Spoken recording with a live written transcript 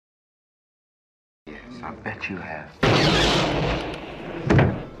I bet you have.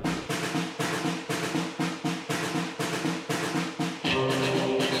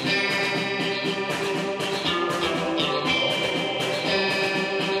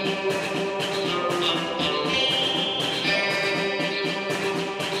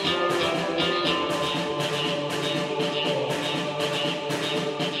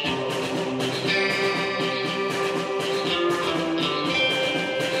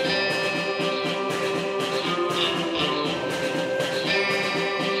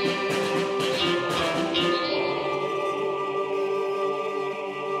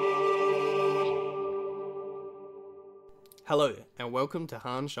 Hello, and welcome to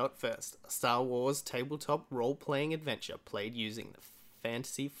Han Shot First, a Star Wars tabletop role-playing adventure played using the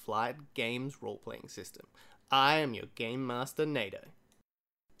Fantasy Flight Games role-playing system. I am your Game Master, Nato.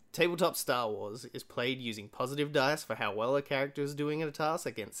 Tabletop Star Wars is played using positive dice for how well a character is doing at a task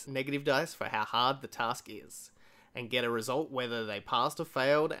against negative dice for how hard the task is, and get a result whether they passed or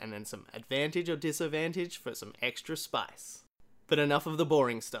failed, and then some advantage or disadvantage for some extra spice. But enough of the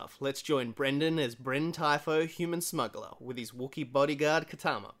boring stuff. Let's join Brendan as Bryn Typho, human smuggler, with his Wookiee bodyguard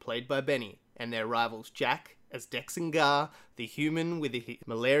Katama, played by Benny, and their rivals Jack as Dexon Gar, the human with the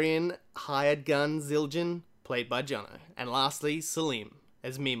Malarian hired gun Zildjian, played by Jono, and lastly Salim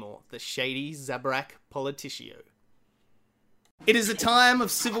as Mimor, the shady Zabrak politicio. It is a time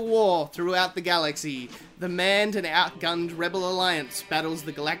of civil war throughout the galaxy. The manned and outgunned Rebel Alliance battles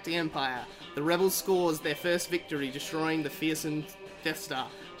the Galactic Empire. The Rebels scores their first victory, destroying the fearsome Death Star.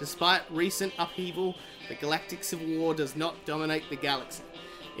 Despite recent upheaval, the Galactic Civil War does not dominate the galaxy.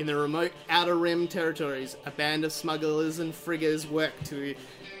 In the remote Outer Rim territories, a band of smugglers and friggers work to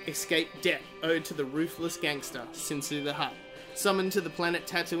escape debt owed to the ruthless gangster, Sinsu the Hutt. Summoned to the planet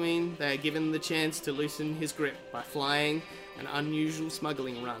Tatooine, they are given the chance to loosen his grip by flying an unusual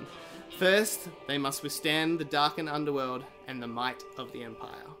smuggling run. First, they must withstand the darkened underworld and the might of the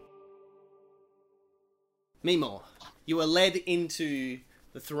Empire. Mimor, you are led into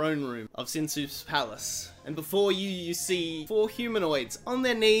the throne room of Sinsu's palace, and before you see four humanoids on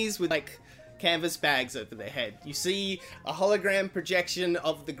their knees with canvas bags over their head. You see a hologram projection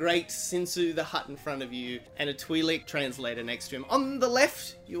of the great Sinsu the Hutt in front of you, and a Twi'lek translator next to him. On the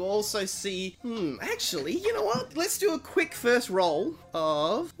left, you also see, actually, you know what? Let's do a quick first roll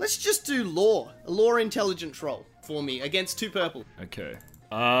of, let's just do lore. A lore intelligence roll for me against 2 purple. Okay.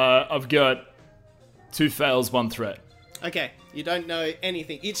 I've got 2 fails, 1 threat. Okay, you don't know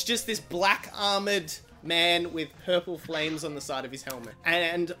anything. It's just this black armored man with purple flames on the side of his helmet.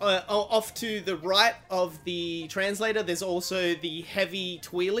 And off to the right of the translator, there's also the heavy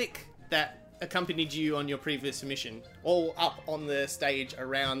Twi'lek that accompanied you on your previous mission, all up on the stage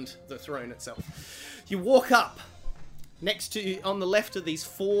around the throne itself. You walk up next to, on the left of these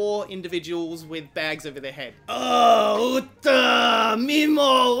 4 individuals with bags over their head. Oh, Uta,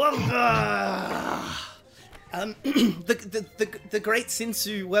 Mimo, the great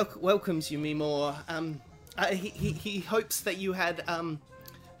Sinsu welcomes you, Mimor. He hopes that you had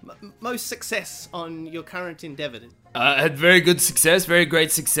most success on your current endeavor. Had very good success, very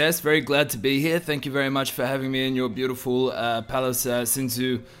great success. Very glad to be here. Thank you very much for having me in your beautiful palace,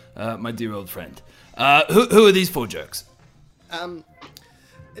 Sinsu, my dear old friend. Who are these 4 jerks? And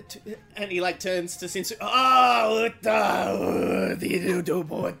he turns to Sinsu. Oh, these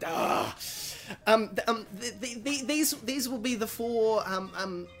will be the 4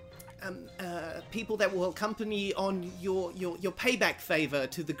 people that will accompany on your payback favor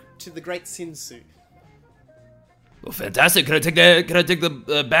to the great Sinsu. Well, fantastic. Can I take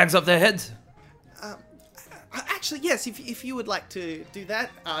the bags off their heads? Actually, yes. If you would like to do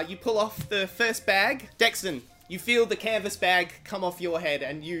that, you pull off the first bag, Dexon. You feel the canvas bag come off your head,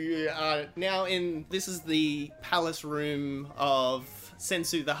 and you are now in. This is the palace room of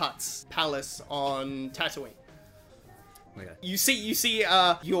Sinsu the Hutt's palace on Tatooine. Okay. You see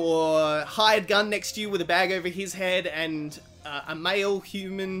your hired gun next to you with a bag over his head, and a male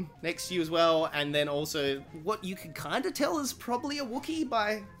human next to you as well, and then also what you can kind of tell is probably a Wookiee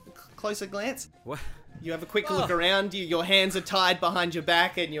by a closer glance. What? You have a quick look around. Your hands are tied behind your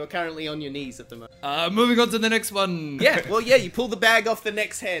back, and you're currently on your knees at the moment. Moving on to the next one. Yeah, you pull the bag off the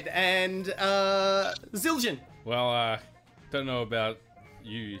next head, and Zildjian. Well, don't know about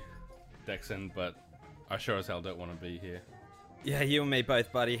you, Dexon, but I sure as hell don't want to be here. Yeah, you and me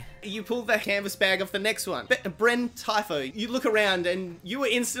both, buddy. You pull the canvas bag off the next one. Bryn Typho, you look around and you were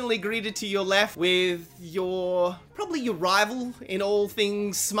instantly greeted to your left with probably your rival in all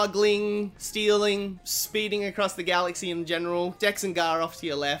things smuggling, stealing, speeding across the galaxy in general. Dexon Gar off to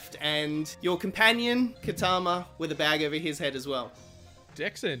your left, and your companion, Katama, with a bag over his head as well.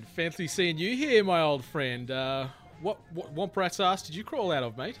 Dexon, fancy seeing you here, my old friend. What Womp Rat's ass did you crawl out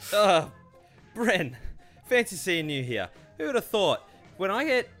of, mate? Bren, fancy seeing you here. Who would have thought? When I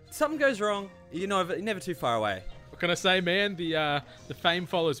get something goes wrong, you're never too far away. What can I say, man? The fame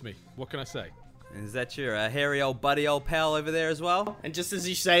follows me. What can I say? Is that your hairy old buddy, old pal over there as well? And just as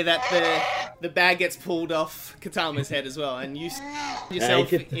you say that, the bag gets pulled off Katama's head as well, and you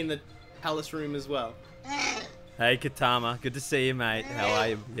yourself in the palace room as well. Hey, Katama. Good to see you, mate. How are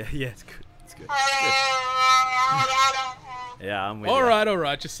you? Yeah, it's good. It's good. Yeah, I'm with you. All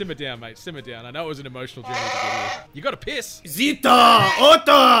right. Just simmer down, mate. Simmer down. I know it was an emotional journey to get here. You got to piss. Zita!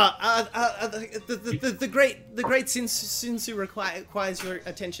 Ota! The great Sinsu requires your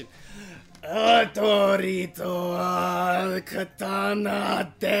attention. Torito,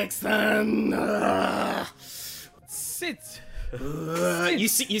 Katana, Dexon. Sit. You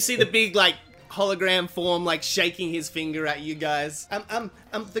see the big hologram form shaking his finger at you guys.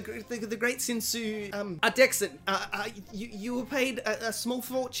 The great Sinsu, Dexon, you were paid a small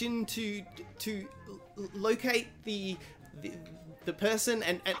fortune to locate the person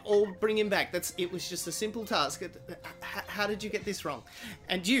and all bring him back. It was just a simple task. How did you get this wrong?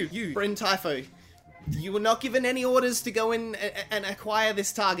 And you, Bren Typho, you were not given any orders to go in and acquire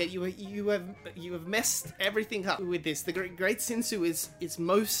this target. You have messed everything up with this. The great Sinsu is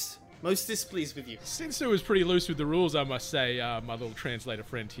most displeased with you. Sinsu was pretty loose with the rules, I must say, my little translator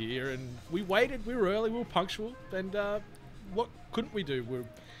friend here. And we waited. We were early. We were punctual. And what couldn't we do? We're in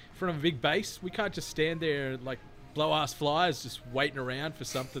front of a big base. We can't just stand there and blow-ass flies just waiting around for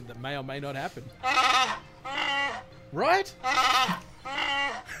something that may or may not happen. Right?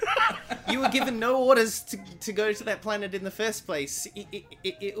 You were given no orders to go to that planet in the first place.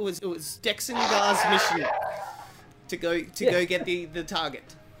 It was Dexon Gar's mission to go get the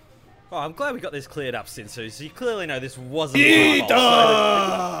target. Oh, I'm glad we got this cleared up, Sinsu. So you clearly know this wasn't my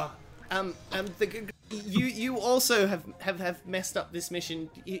fault. You also have messed up this mission.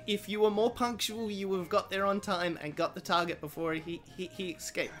 If you were more punctual, you would have got there on time and got the target before he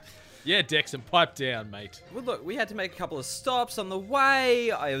escaped. Yeah, Dexon, pipe down, mate. Well, look, we had to make a couple of stops on the way.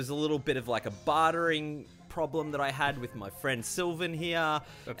 It was a little bit of a bartering problem that I had with my friend Sylvan here.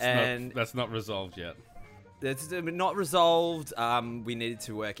 That's not resolved yet. It's not resolved. We needed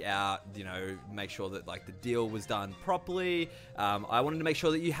to work out, make sure that the deal was done properly. I wanted to make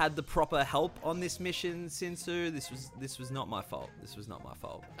sure that you had the proper help on this mission, Sinsu. This was not my fault. This was not my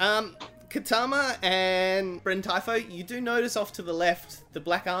fault. Katama and Bren Typho, you do notice off to the left the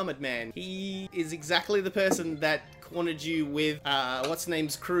black armored man. He is exactly the person that cornered you with what's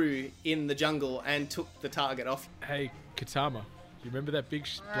name's crew in the jungle and took the target off. Hey, Katama. You remember that big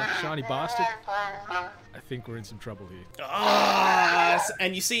black shiny bastard? I think we're in some trouble here.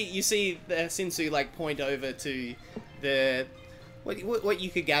 And you see the Sinsu point over to the what you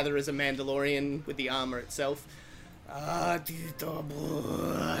could gather as a Mandalorian with the armor itself. The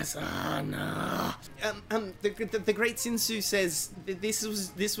great Sinsu says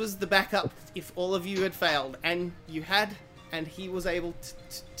this was the backup if all of you had failed, and you had, and he was able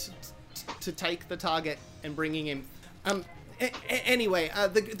to take the target and bringing him. Anyway,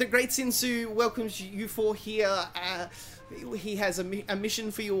 the great Sinsu welcomes you four here. He has a mission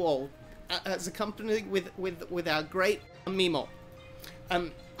for you all, as a company with our great Mimo.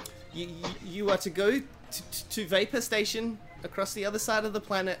 You are to go to Vapor Station across the other side of the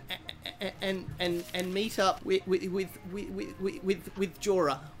planet and meet up with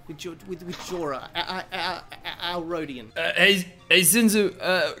Jorah. With Jorah, our Rodian. Hey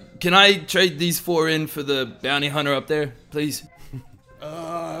Sinzu, can I trade these 4 in for the bounty hunter up there, please?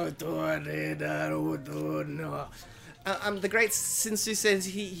 The great Sinsu says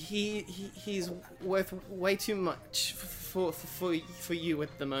he's worth way too much for you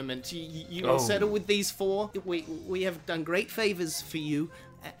at the moment. You will settle with these 4. We have done great favors for you,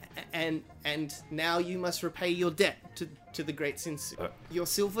 and now you must repay your debt to the great Sinsu. Your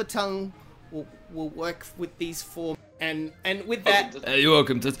silver tongue will work with these 4, and with that, You're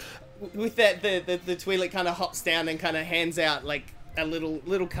welcome. with that, the Twi'lek kind of hops down and kind of hands out a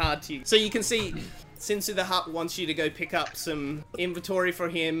little card to you. So you can see Sinsu the Hutt wants you to go pick up some inventory for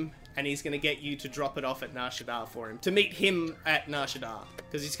him, and he's going to get you to drop it off at Nar Shaddaa for him. To meet him at Nar Shaddaa,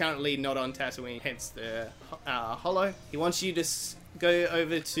 because he's currently not on Tatooine, hence the holo. He wants you to go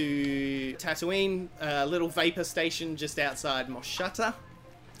over to Tatooine, a little vapor station just outside Mos Shutta,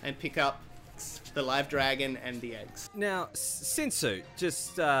 and pick up the live dragon and the eggs. Now, Sinsu,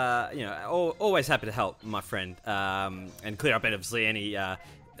 just, always happy to help, my friend, and clear up, obviously, any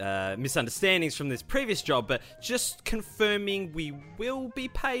misunderstandings from this previous job, but just confirming we will be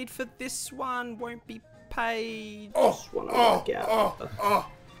paid for this one, won't be paid?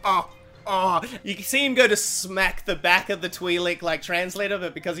 You can see him go to smack the back of the Twi'lek like translator,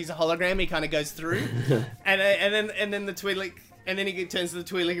 but because he's a hologram, he kind of goes through. and then the Twi'lek, and then he turns to the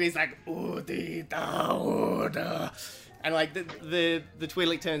Twi'lek and he's like, "Udi da uda," and like the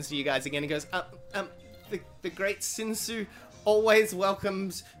Twi'lek turns to you guys again and goes, the great Sinsu always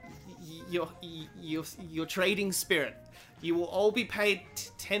welcomes your trading spirit. You will all be paid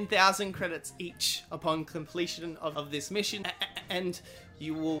 10,000 credits each upon completion of this mission, and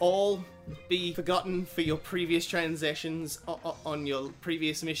you will all be forgotten for your previous transactions on your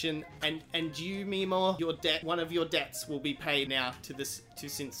previous mission, and you, Mimor, one of your debts will be paid now to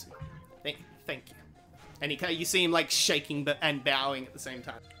Sinsu. Thank you. And you see him like shaking and bowing at the same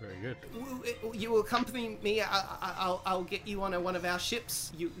time. Very good. You will accompany me. I'll get you on one of our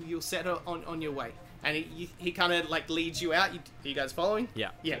ships. You'll set on your way. And he kind of like leads you out. Are you guys following?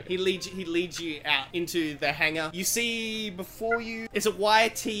 Yeah. Yeah. He leads you out into the hangar. You see before you, it's a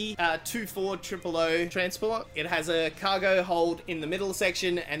YT 24000 transport. It has a cargo hold in the middle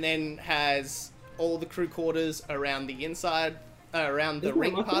section, and then has all the crew quarters around the inside, around the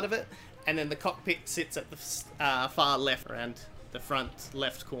ring part of it. And then the cockpit sits at the far left, around the front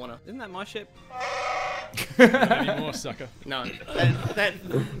left corner. Isn't that my ship? Not anymore, sucker. No,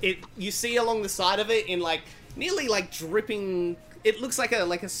 you see along the side of it in like nearly like dripping. It looks like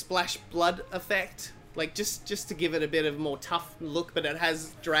a splash blood effect, like just to give it a bit of more tough look. But it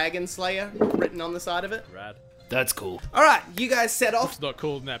has Dragon Slayer written on the side of it. Rad. That's cool. All right, you guys set off. It's not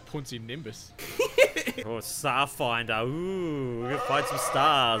called that Punzi Nimbus. Oh, Starfinder. Ooh, we're gonna find some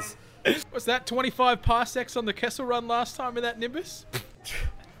stars. What's that? 25 parsecs on the Kessel Run last time with that Nimbus?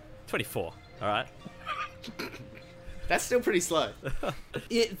 24. All right. That's still pretty slow.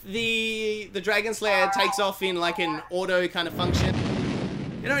 The Dragon Slayer takes off in like an auto kind of function.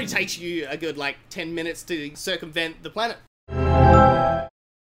 It only takes you a good like 10 minutes to circumvent the planet.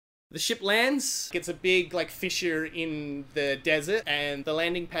 The ship lands, gets a big like fissure in the desert, and the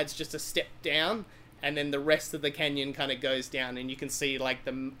landing pad's just a step down, and then the rest of the canyon kind of goes down, and you can see like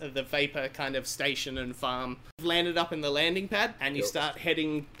the vapor kind of station and farm. You've landed up in the landing pad, and you start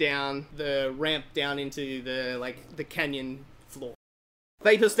heading down the ramp down into the canyon floor.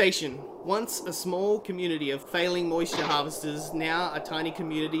 Vapor Station. Once a small community of failing moisture harvesters, now a tiny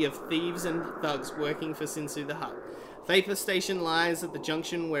community of thieves and thugs working for Sinsu the Hutt. Vapor Station lies at the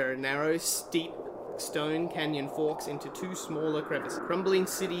junction where a narrow, steep stone canyon forks into two smaller crevices. Crumbling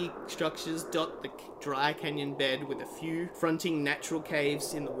city structures dot the dry canyon bed, with a few fronting natural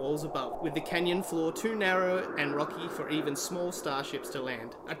caves in the walls above, with the canyon floor too narrow and rocky for even small starships to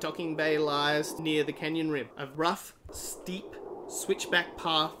land. A docking bay lies near the canyon rim. A rough, steep switchback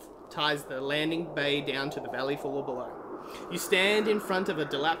path ties the landing bay down to the valley floor below. You stand in front of a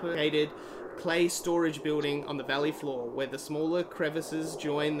dilapidated clay storage building on the valley floor, where the smaller crevices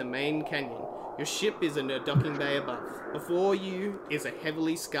join the main canyon. Your ship is in a docking bay above. Before you is a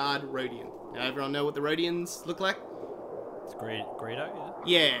heavily scarred Rodian. Now everyone know what the Rodians look like? It's Greedo,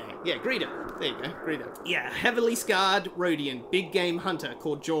 yeah? Yeah, Greedo. There you go, Greedo. Yeah, heavily scarred Rodian, big game hunter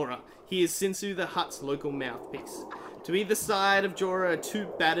called Jorah. He is Sinsu the Hutt's local mouthpiece. To either side of Jorah are two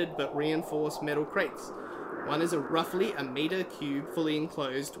battered but reinforced metal crates. One is roughly a meter cube, fully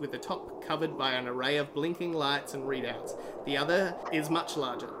enclosed, with the top covered by an array of blinking lights and readouts. The other is much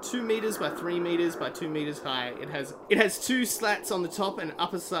larger, 2 meters by 3 meters by 2 meters high. It has two slats on the top and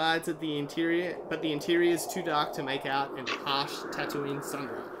upper sides of the interior, but the interior is too dark to make out in harsh Tatooine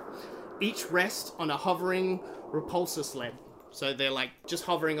sunlight. Each rest on a hovering repulsor sled. So they're like just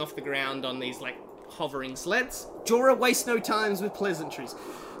hovering off the ground on these like hovering sleds. Jorah wastes no times with pleasantries.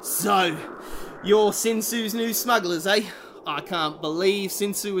 So, you're Sinsu's new smugglers, eh? I can't believe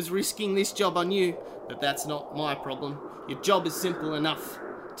Sinsu is risking this job on you, but that's not my problem. Your job is simple enough.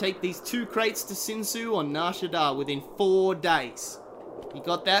 Take these 2 crates to Sinsu on Nar Shaddaa within 4 days. You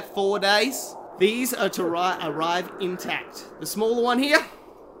got that? 4 days? These are to arrive intact. The smaller one here,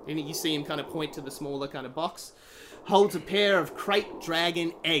 and you see him kind of point to the smaller kind of box, holds a pair of crate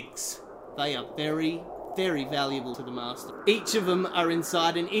dragon eggs. They are very, very valuable to the master. Each of them are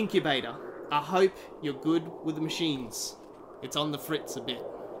inside an incubator. I hope you're good with the machines. It's on the fritz a bit,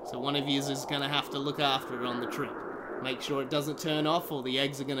 so one of you is going to have to look after it on the trip. Make sure it doesn't turn off or the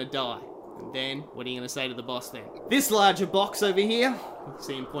eggs are going to die. And then, what are you going to say to the boss then? This larger box over here, you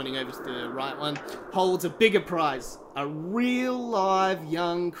see him pointing over to the right one, holds a bigger prize. A real live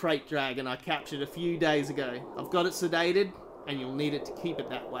young crate dragon I captured a few days ago. I've got it sedated, and you'll need it to keep it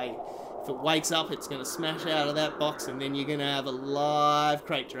that way. If it wakes up, it's going to smash out of that box, and then you're going to have a live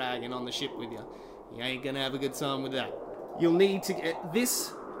crate dragon on the ship with you. You ain't going to have a good time with that. You'll need to get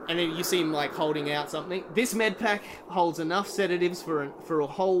this And then you see him like holding out something. This med pack holds enough sedatives for a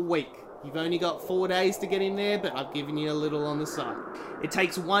whole week. You've only got 4 days to get in there, but I've given you a little on the side. It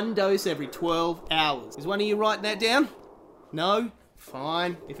takes 1 dose every 12 hours. Is one of you writing that down? No?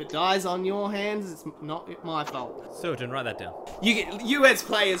 Fine. If it dies on your hands, it's not my fault. Siljan, write that down. You as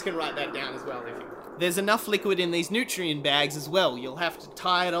players can write that down as well if you want. There's enough liquid in these nutrient bags as well. You'll have to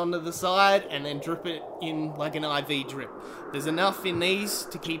tie it onto the side and then drip it in like an IV drip. There's enough in these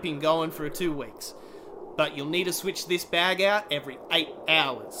to keep him going for 2 weeks. But you'll need to switch this bag out every 8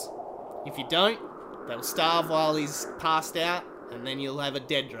 hours. If you don't, they'll starve while he's passed out, and then you'll have a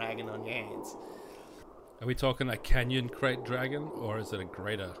dead dragon on your hands. Are we talking a canyon crate dragon, or is it a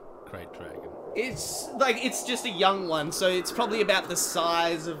greater crate dragon? It's just a young one, so it's probably about the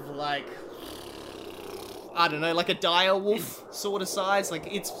size of like, I don't know, like a dire wolf sort of size. Like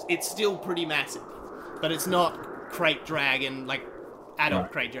it's still pretty massive, but it's not crate dragon, like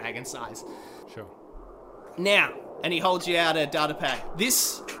adult crate dragon size. Sure. Now, and he holds you out a data pad.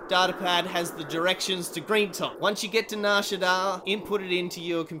 This data pad has the directions to Greentop. Once you get to Nar Shaddaa, input it into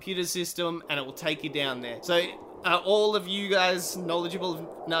your computer system and it will take you down there. So, are all of you guys knowledgeable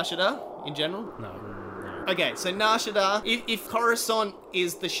of Nar Shaddaa in general? No. Okay, so Nar Shaddaa, if Coruscant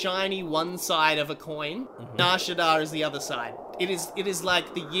is the shiny one side of a coin, Nar Shaddaa is the other side. It is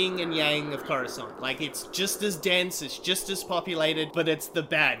like the yin and yang of Coruscant. Like, it's just as dense, it's just as populated, but it's the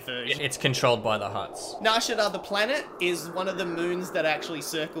bad version. It's controlled by the Hutts. Nar Shaddaa, the planet, is one of the moons that actually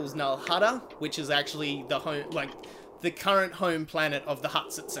circles Nal Hutta, which is actually the home, like, the current home planet of the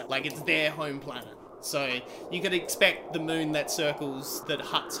Hutts itself. Like, it's their home planet. So you could expect the moon that circles the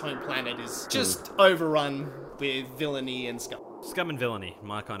Hutt's home planet is just overrun with villainy and scum. Scum and villainy,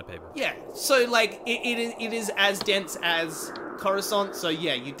 my kind of people. Yeah, so like it is as dense as Coruscant, so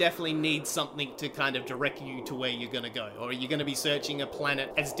yeah, you definitely need something to kind of direct you to where you're gonna go, or you're gonna be searching a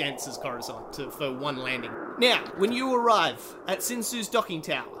planet as dense as Coruscant for one landing. Now, when you arrive at Sinsu's docking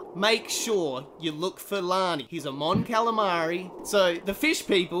tower, make sure you look for Lani. He's a Mon Calamari. So the fish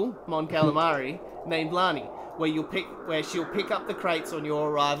people, Mon Calamari, named Lani, where she'll pick up the crates on your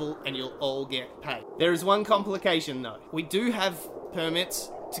arrival and you'll all get paid. There is one complication though. We do have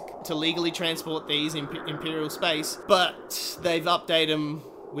permits to legally transport these in Imperial space, but they've updated them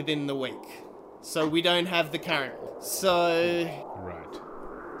within the week. So we don't have the current. So Right.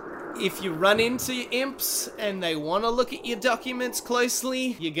 if you run into your imps and they want to look at your documents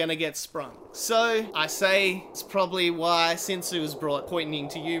closely, you're gonna get sprung. So, I say it's probably why Sinsu was brought, pointing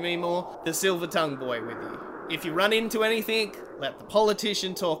to you, Mimor, the Silver Tongue Boy with you. If you run into anything, let the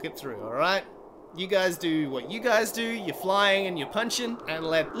politician talk it through, alright? You guys do what you guys do, you're flying and you're punching, and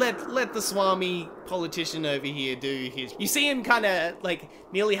let the Swami politician over here do his... You see him kind of, like,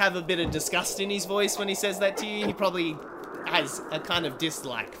 nearly have a bit of disgust in his voice when he says that to you. He probably has a kind of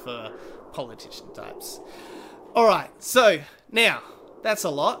dislike for politician types. Alright, so, now, that's a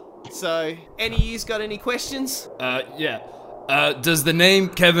lot. So, any of you's got any questions? Yeah. Does the name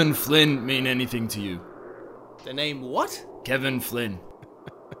Kevin Flynn mean anything to you? The name what? Kevin Flynn.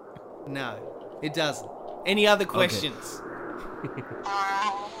 No, it doesn't. Any other questions?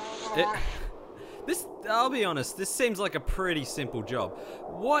 I'll be honest, this seems like a pretty simple job.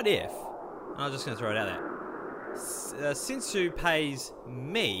 What if, I'm just going to throw it out there, Sinsu pays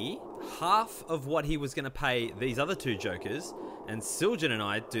me half of what he was going to pay these other two jokers, and Siljan and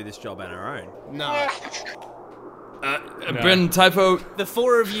I do this job on our own. No. Brendan, typo. The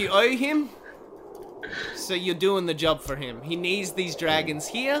four of you owe him, so you're doing the job for him. He needs these dragons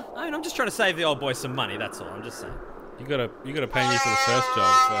here. I mean, I'm just trying to save the old boy some money, that's all, I'm just saying. You gotta pay me for the first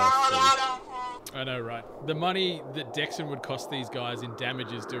job first. I know, right? The money that Dexon would cost these guys in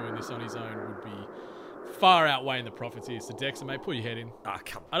damages doing this on his own would be far outweighing the profits here. So Dexon, mate, put your head in. Ah,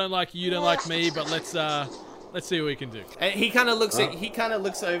 come I don't like you, don't like me, but let's see what we can do. And he kind of looks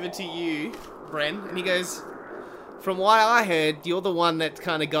over to you, Bren, and he goes, "From what I heard, you're the one that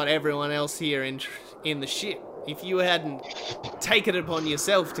kind of got everyone else here in the ship. If you hadn't taken it upon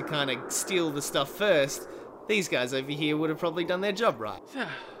yourself to kind of steal the stuff first, these guys over here would have probably done their job right."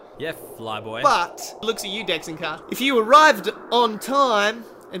 Yeah, flyboy. But, looks at you, Dexencar. If you arrived on time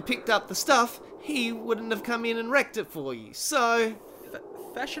and picked up the stuff, he wouldn't have come in and wrecked it for you. So,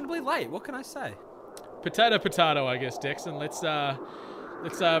 Fashionably late, what can I say? Potato, I guess, Dexon. Let's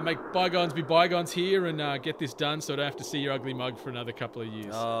make bygones be bygones here and get this done so I don't have to see your ugly mug for another couple of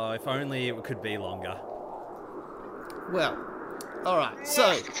years. Oh, if only it could be longer. well, alright.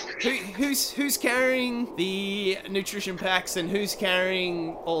 So, who's carrying the nutrition packs and who's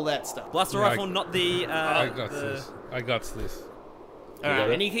carrying all that stuff? Blaster Yeah, rifle, not the... I got this.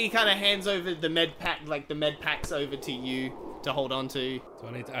 Alright, and he kind of hands over the med pack, like the med packs over to you, to hold on to. So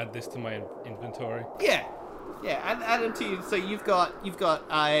I need to add this to my inventory. Yeah, add them to you. So you've got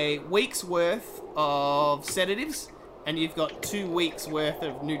a week's worth of sedatives, and you've got 2 weeks worth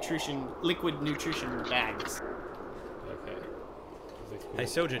of liquid nutrition bags. Okay. Hey,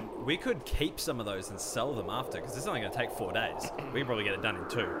 Siljan, we could keep some of those and sell them after, because it's only going to take 4 days. We can probably get it done in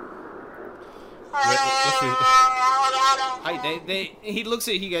 2. Hey, he looks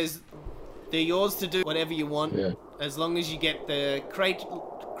at you, he goes, they're yours to do whatever you want, Yeah. as long as you get the crate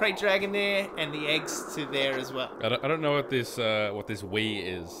dragon there and the eggs to there as well. I don't know what this we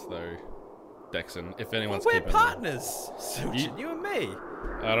is though, Dexon. If anyone's We're keeping partners, Siljan, you and me.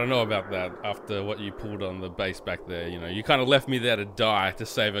 I don't know about that. After what you pulled on the base back there, you kind of left me there to die to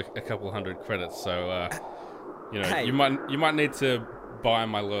save a couple hundred credits. So, Hey. you might need to buy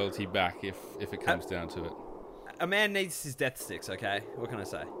my loyalty back if it comes down to it. A man needs his death sticks, okay? What can I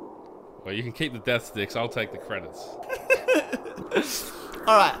say? Well, you can keep the death sticks. I'll take the credits.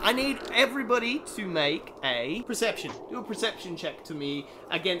 All right, I need everybody to make a perception. Do a perception check to me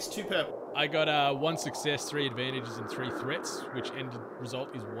against 2 purple. I got 1 success, 3 advantages, and 3 threats, which end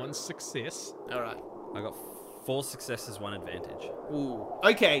result is 1 success. All right. I got 4 successes, 1 advantage. Ooh.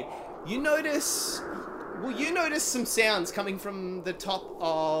 Okay. You notice some sounds coming from the top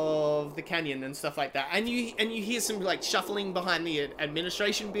of the canyon and stuff like that, and you hear some like shuffling behind the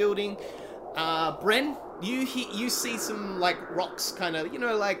administration building. Bren, you see some like rocks, kind of, you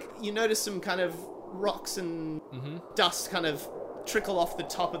notice some kind of rocks and dust kind of trickle off the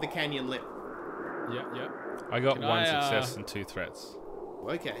top of the canyon lip. Yep. I got Can 1 I, success and 2 threats.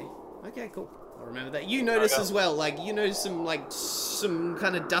 Okay, cool. I'll remember that. You notice as well, you notice some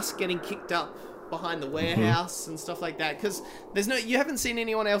kind of dust getting kicked up behind the warehouse and stuff like that, because you haven't seen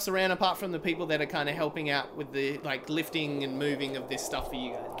anyone else around apart from the people that are kind of helping out with the lifting and moving of this stuff for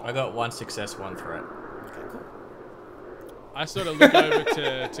you guys. I got 1 success, 1 threat. Okay, cool. I sort of look over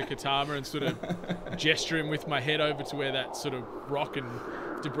to Katama and sort of gesture him with my head over to where that sort of rock and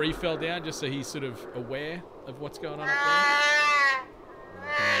debris fell down, just so he's sort of aware of what's going on up there.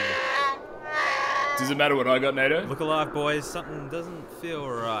 Does it matter what I got, NATO? Look alive, boys. Something doesn't feel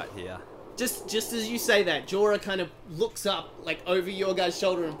right here. Just as you say that, Jorah kind of looks up, over your guys'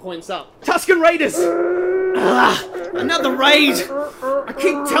 shoulder and points up. Tusken Raiders! Another raid! I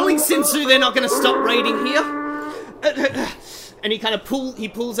keep telling Sinsu they're not going to stop raiding here. And he kind of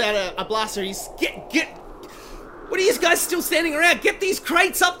pulls out a blaster. He's, get, what are you guys still standing around? Get these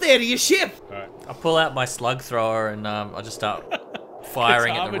crates up there to your ship! Alright. I pull out my slug thrower and I just start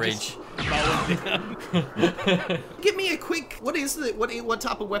firing at the Katama ridge. just mowing down. Give me a quick, what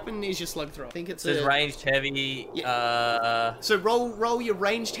type of weapon is your slug thrower? I think it's It says ranged heavy. So roll your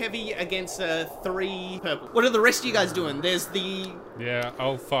ranged heavy against 3 purple. What are the rest of you guys doing? There's the... Yeah,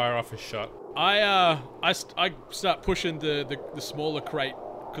 I'll fire off a shot. I start pushing the smaller crate,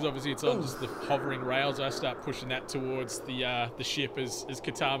 because obviously it's on just the hovering rails. I start pushing that towards the ship as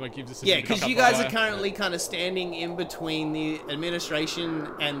Katama gives us a Yeah, bit of because you cover guys are fire. currently kind of standing in between the administration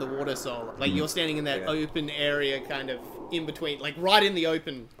and the water solar. You're standing in that open area, kind of in between, right in the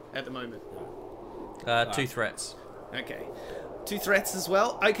open at the moment. 2 threats. Okay. 2 threats as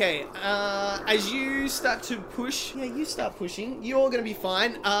well. Okay, as you start to push, you start pushing. You're going to be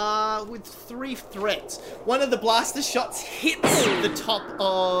fine. With 3 threats. One of the blaster shots hits the top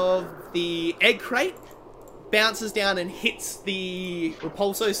of the egg crate, bounces down and hits the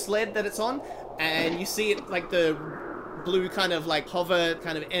repulso sled that it's on, and you see it the blue kind of hover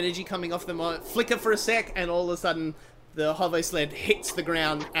kind of energy coming off the flicker for a sec, and all of a sudden the hover sled hits the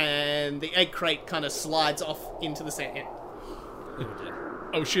ground and the egg crate kind of slides off into the sand.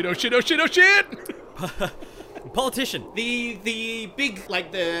 Oh shit, oh shit, oh shit, oh shit! Politician. The big,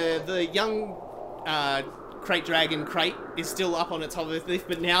 the young crate dragon crate is still up on its hover lift,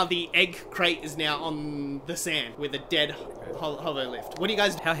 but now the egg crate is now on the sand with a dead hover lift. What do you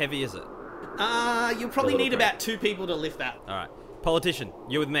guys do? How heavy is it? You'll probably need about 2 people to lift that. All right. Politician,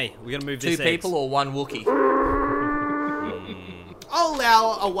 you with me. We're going to move 2 this people or 1 Wookiee? I'll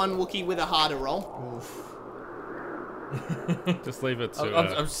allow a 1 Wookiee with a harder roll. Just leave it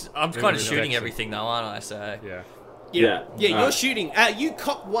to... I'm kind of shooting Dexon. everything though, aren't I? So Yeah. Yeah, you're shooting. You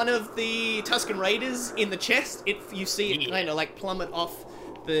cop one of the Tusken Raiders in the chest. You see it kind of plummet off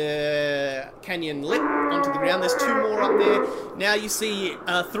the canyon lip onto the ground. There's 2 more up there. Now you see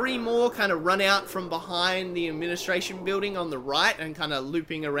 3 more kind of run out from behind the administration building on the right and kind of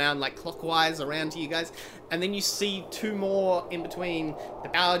looping around clockwise around to you guys. And then you see 2 more in between the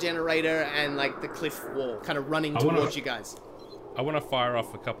power generator and the cliff wall, kind of running towards you guys. I want to fire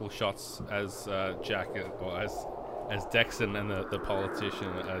off a couple shots as Jack, or as Dexon and the politician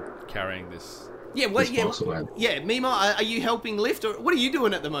are carrying this Yeah, what? It's Yeah, possible. yeah. Mima, are you helping lift, or what are you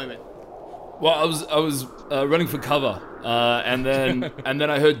doing at the moment? Well, I was running for cover, and then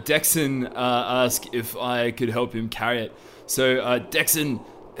I heard Dexon ask if I could help him carry it. So Dexon,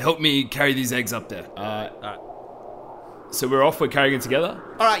 help me carry these eggs up there. So we're off. We're carrying it together.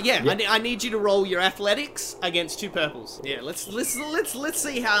 All right, yeah. I need you to roll your athletics against 2 purples. Yeah, let's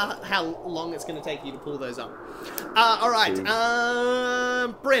see how long it's going to take you to pull those up. All right,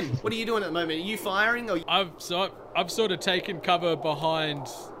 Bryn, what are you doing at the moment? Are you firing or? I've sort of taken cover behind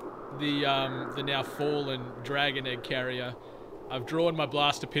the now fallen dragon egg carrier. I've drawn my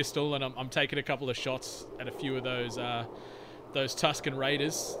blaster pistol and I'm taking a couple of shots at a few of those Tusken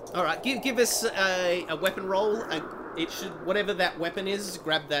Raiders. All right, give us a weapon roll. It should, whatever that weapon is,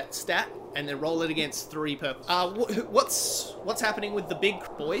 grab that stat and then roll it against 3 purples. What's happening with the big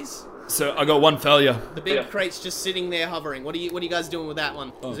boys? So I got 1 failure. The big crate's just sitting there hovering. What are you guys doing with that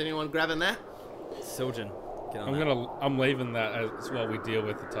one? Oh. Is anyone grabbing that? Siljan, get on that. I'm leaving that as while we deal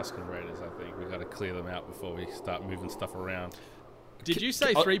with the Tusken Raiders. I think we got to clear them out before we start moving stuff around. Did you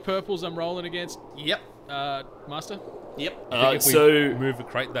say 3 purples I'm rolling against, Yep. Master? Yep. If we So move a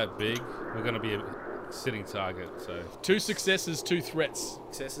crate that big, we're going to be a sitting target. So 2 successes, 2 threats.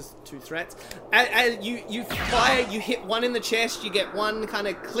 Successes, 2 threats. You fire, you hit one in the chest, you get one kind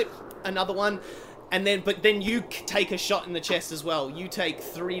of clip, another one, and then you take a shot in the chest as well. You take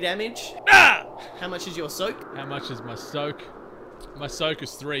 3 damage. Ah! How much is your soak? How much is my soak? My soak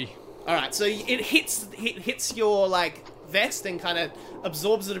is 3. All right, so it hits your like vest and kind of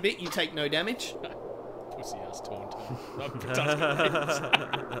absorbs it a bit. You take no damage. Pussy ass tauntaun. Tusken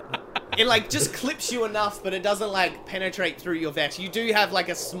Raiders. It like just clips you enough, but it doesn't like penetrate through your vest. You do have like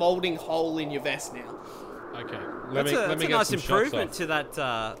a smoldering hole in your vest now. Okay. That's a get nice some shots improvement off. to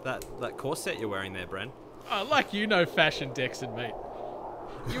that corset you're wearing there, Bren. Like you know fashion, Dexon, mate.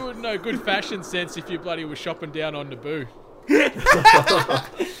 You would know good fashion sense if you bloody were shopping down on Naboo.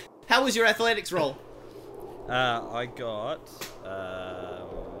 How was your athletics roll? I got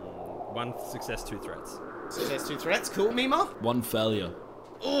 1 success, 2 threats. Success, 2 threats. Cool, Mima. 1 failure.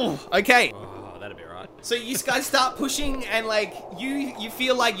 Oh, okay. Oh, that'd be right. So you guys start pushing, and like you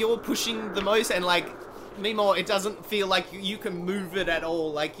feel like you're pushing the most, and like Mima, it doesn't feel like you can move it at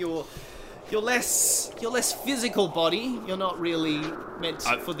all. Like you're less physical body. You're not really meant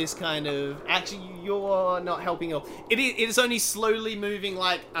for this kind of. Actually, you're not helping. It is only slowly moving,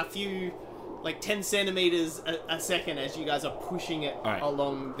 like a few, like 10 centimeters a second as you guys are pushing it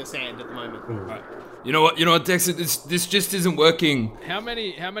along the sand at the moment. Right. You know what, Dexter? This just isn't working. How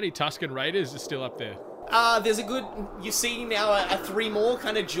many Tusken Raiders are still up there? There's a good. You see now a 3 more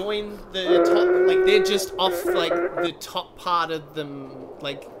kind of join the top. Like they're just off like the top part of them,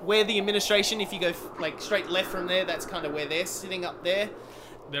 like where the administration. If you go like straight left from there, that's kind of where they're sitting up there.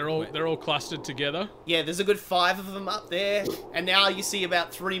 They're all clustered together. Yeah, there's a good 5 of them up there, and now you see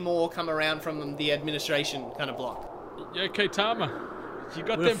about 3 more come around from the administration kind of block. Yeah, Keitama, you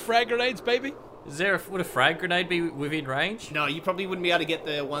got them frag grenades, baby? Would a frag grenade be within range? No, you probably wouldn't be able to get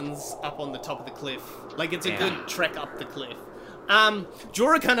the ones up on the top of the cliff. Like it's a good trek up the cliff.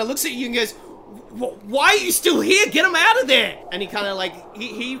 Jorah kind of looks at you and goes, "Why are you still here? Get him out of there!" And he kind of like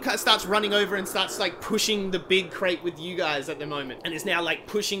he kind of starts running over and starts like pushing the big crate with you guys at the moment, and is now like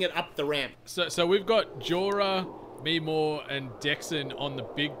pushing it up the ramp. So we've got Jorah, Mimor, and Dexon on the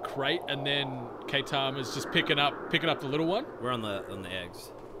big crate, and then Keitama's just picking up the little one. We're on the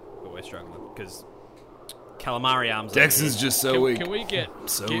eggs, but we're struggling because calamari arms. Dexon's just so weak. Can we get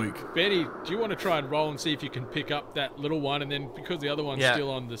weak? Betty, do you want to try and roll and see if you can pick up that little one, and then because the other one's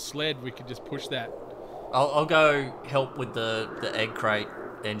still on the sled, we can just push that. I'll go help with the egg crate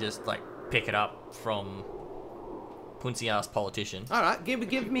and just like pick it up from punsy ass politician. All right,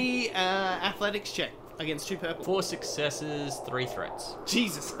 give me athletics check against 2 purple. 4 successes, 3 threats.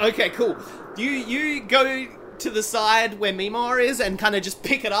 Jesus. Okay, cool. You go to the side where Mimar is and kind of just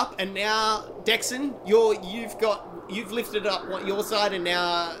pick it up, and now Dexon, you've lifted up your side, and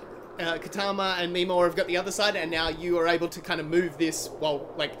now Katama and Mimor have got the other side, and now you are able to kind of move this.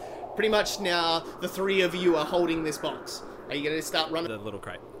 Well, like pretty much now the 3 of you are holding this box. Are you going to start running? The little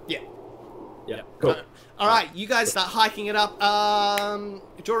crate. Yeah. Yeah. Cool. All right, you guys start hiking it up.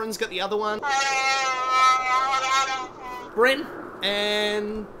 Joran's got the other one. Bren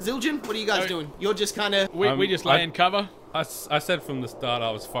and Zildjian, what are you guys doing? You're just kind of... We just lay in cover. I said from the start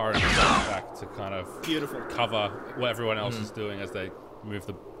I was firing shots back to kind of Beautiful. cover what everyone else is doing as they move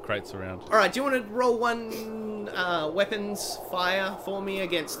the crates around. All right, do you want to roll 1 weapons fire for me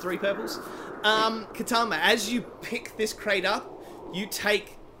against 3 purples? Katama, as you pick this crate up, you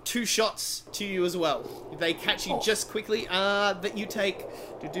take 2 shots to you as well. They catch you just quickly. That you take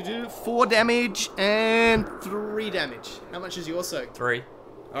 4 damage and 3 damage. How much is yours soak? 3.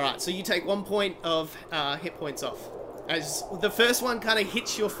 Alright, so you take 1 point of hit points off. As the first one kind of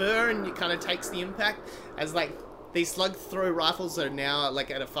hits your fur and it kind of takes the impact, as like these slug throw rifles are now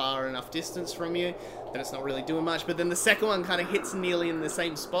like at a far enough distance from you that it's not really doing much. But then the second one kind of hits nearly in the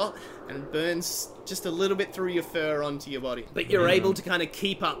same spot and burns just a little bit through your fur onto your body. But you're able to kind of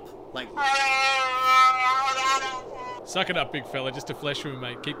keep up, like... Suck it up, big fella. Just a flesh wound,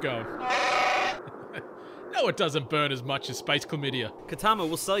 mate. Keep going. No, it doesn't burn as much as space chlamydia. Katama,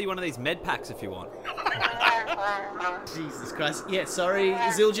 we'll sell you one of these med packs if you want. Jesus Christ. Yeah, sorry,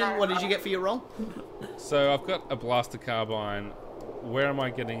 Zildjian, what did you get for your roll? So I've got a blaster carbine. Where am I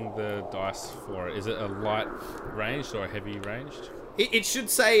getting the dice for it? Is it a light ranged or a heavy ranged? It should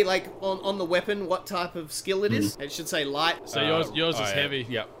say, like, on the weapon what type of skill it is. It should say light. So yours is heavy.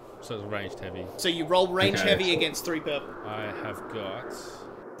 Yep. So it's ranged heavy. So you roll range Okay. heavy against 3 purple. I have got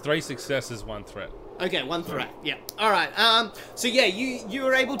 3 successes, 1 threat. Okay, 1 threat. Yeah. Alright, so yeah, you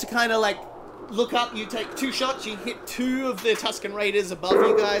were able to kind of, like, look up, you take 2 shots, you hit 2 of the Tusken Raiders above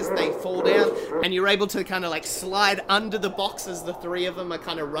you guys, they fall down, and you're able to kind of, like, slide under the box as the 3 of them are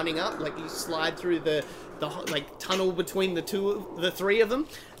kind of running up. Like, you slide through the like, tunnel between the 3 of them,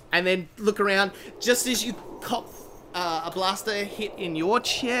 and then look around. Just as you cop a blaster hit in your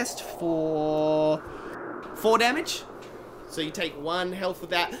chest for 4 damage. So you take 1 health with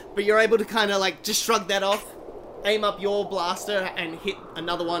that, but you're able to kind of like just shrug that off, aim up your blaster and hit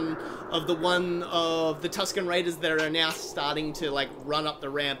another one of the Tusken Raiders that are now starting to like run up the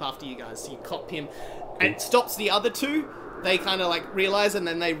ramp after you guys. So you cop him, and it stops the other 2. They kind of like realize, and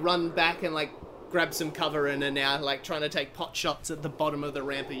then they run back and like grab some cover and are now like trying to take pot shots at the bottom of the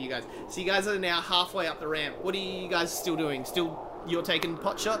ramp at you guys. So you guys are now halfway up the ramp. What are you guys still doing? You're taking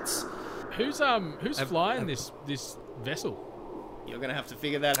pot shots? Who's flying this vessel? You're gonna have to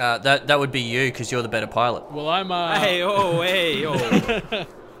figure that. That would be you because you're the better pilot. Well, I'm Hey, oh.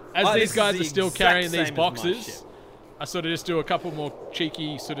 as these this guys is are the still exact carrying same these as my boxes, ship. I sort of just do a couple more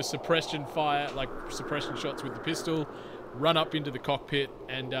cheeky sort of suppression fire, like suppression shots with the pistol, run up into the cockpit,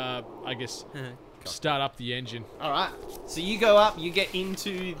 and I guess start up the engine. Alright, so you go up, you get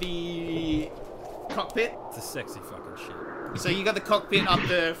into the cockpit. It's a sexy fucking shit. So you got the cockpit up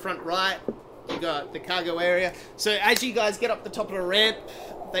the front right, you got the cargo area. So as you guys get up the top of the ramp,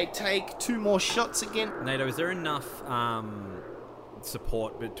 they take 2 more shots again. NATO, is there enough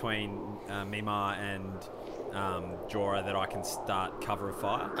support between Mimar and Jorah that I can start cover of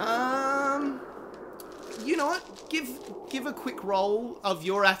fire? You know what? Give a quick roll of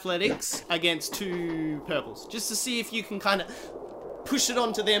your athletics against 2 purples, just to see if you can kind of push it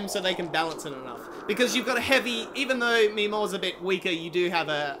onto them so they can balance it enough. Because you've got a heavy, even though Mimar's a bit weaker, you do have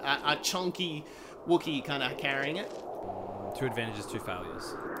a chunky Wookiee kind of carrying it. 2 advantages, 2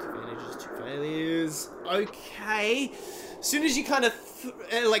 failures. 2 advantages, 2 failures. Okay. As soon as you kind of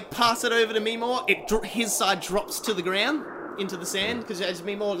like pass it over to Mimar, his side drops to the ground into the sand, because as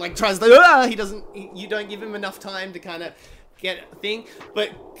Mimar like tries to, you don't give him enough time to kind of get a thing, but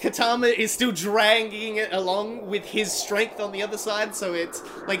Katama is still dragging it along with his strength on the other side, so it's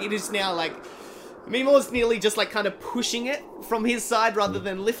like it is now like Mimar's nearly just like kind of pushing it from his side rather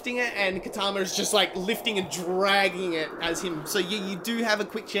than lifting it, and Katama is just like lifting and dragging it as him. So you do have a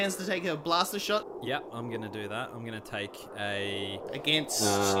quick chance to take a blaster shot. Yep, I'm gonna do that. I'm gonna take a... Against,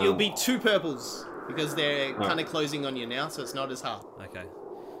 it'll be 2 purples, because they're kind of closing on you now, so it's not as hard. Okay.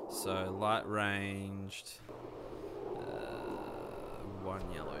 So, light ranged...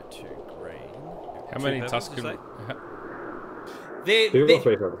 1 yellow, 2 green. How 2 many purples, did you Tusken?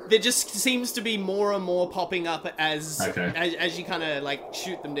 say? There just seems to be more and more popping up as you kind of like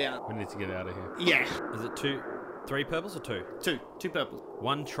shoot them down. We need to get out of here. Yeah. Is it 3 purples or 2? 2 purples.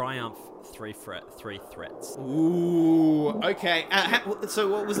 1 triumph, 3 threats. Ooh, okay. So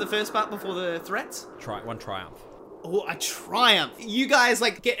what was the first part before the threats? 1 triumph. Oh, a triumph. You guys,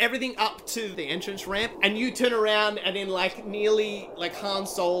 like, get everything up to the entrance ramp, and you turn around, and in, like, nearly, like, Han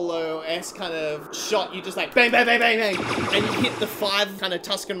Solo-esque kind of shot, you just, like, bang, bang, bang, bang, bang, and you hit the 5 kind of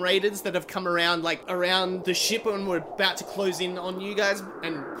Tusken Raiders that have come around, like, around the ship and were about to close in on you guys,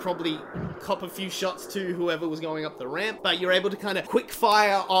 and probably cop a few shots to whoever was going up the ramp, but you're able to kind of quick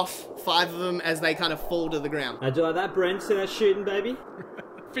fire off 5 of them as they kind of fall to the ground. How'd you like that, Brent? See that shooting, baby?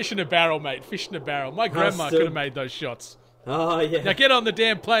 Fish in a barrel, mate. Fish in a barrel. My grandma could have made those shots. Oh, yeah. Now get on the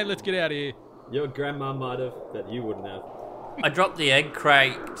damn plane. Let's get out of here. Your grandma might have, but you wouldn't have. I drop the egg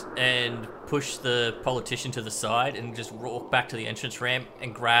crate and push the politician to the side and just walk back to the entrance ramp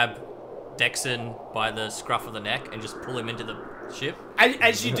and grab Dexon by the scruff of the neck and just pull him into the ship.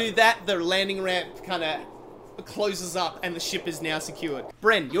 As you do that, the landing ramp kind of closes up and the ship is now secured.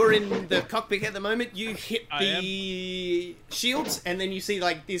 Bren, you're in the cockpit at the moment. You hit the shields and then you see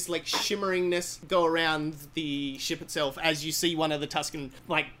like this like shimmeringness go around the ship itself as you see one of the Tusken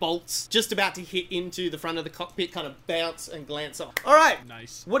like bolts just about to hit into the front of the cockpit, kind of bounce and glance off. All right.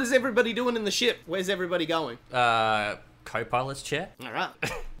 Nice. What is everybody doing in the ship? Where's everybody going? Co-pilot's chair. All right.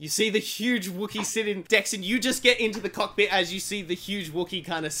 You see the huge Wookiee sitting. Dexon, you just get into the cockpit as you see the huge Wookiee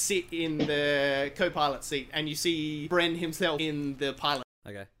kind of sit in the co-pilot seat, and you see Bren himself in the pilot.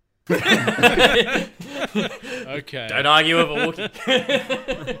 Okay. Okay. Don't argue with a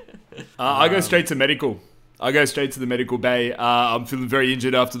Wookiee. I go straight to medical. I go straight to the medical bay. I'm feeling very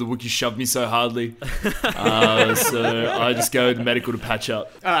injured after the Wookiee shoved me so hardly. So I just go to the medical to patch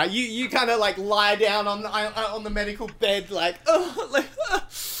up. All right, you kind of like lie down on the medical bed, like,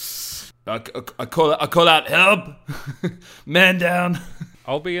 I call out, help! Man down!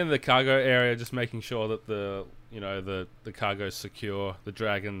 I'll be in the cargo area, just making sure that the cargo's secure, the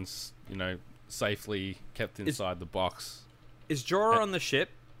dragon's safely kept inside the box. Is Jorah on the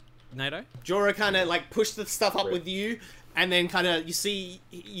ship, NATO? Jorah kind of like pushed the stuff up with you, and then kind of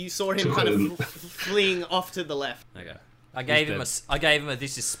you saw him kind of fleeing off to the left. Okay. I gave him a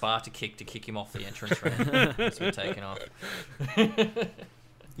 "This is Sparta" kick to kick him off the entrance ramp. He's been taken off.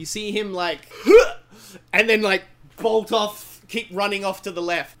 You see him like, and then like bolt off, keep running off to the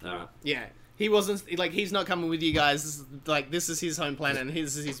left. Alright. Yeah. He wasn't like he's not coming with you guys. This is his home planet and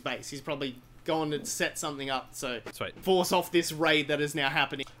this is his base. He's probably going to set something up, so Sweet. force off this raid that is now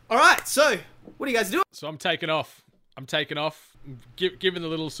happening. All right, so what are you guys doing? So I'm taking off. Giving the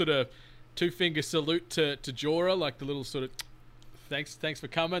little sort of 2-finger salute to Jorah, like the little sort of thanks for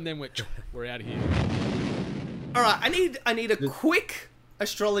coming. Then we're out of here. All right, I need a quick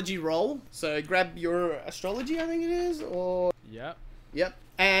astrology roll. So grab your astrology, I think it is, or Yep.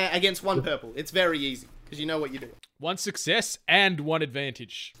 Against 1 purple. It's very easy because you know what you're doing. 1 success and 1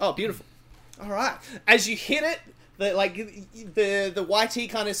 advantage. Oh, beautiful. All right. As you hit it, the YT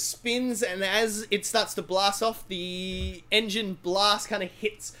kind of spins, and as it starts to blast off, the engine blast kind of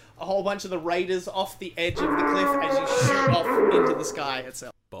hits a whole bunch of the raiders off the edge of the cliff as you shoot off into the sky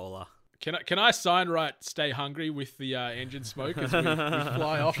itself. Bowler. Can I sign right "Stay hungry" with the engine smoke as we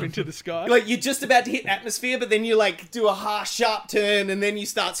fly off into the sky? Like you're just about to hit atmosphere, but then you like do a harsh, sharp turn, and then you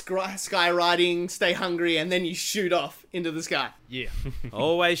start sky riding, stay hungry, and then you shoot off into the sky. Yeah.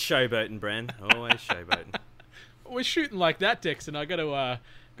 Always showboating, Bran. Always showboating. We're shooting like that, Dex, and I got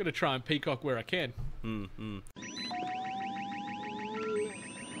to try and peacock where I can.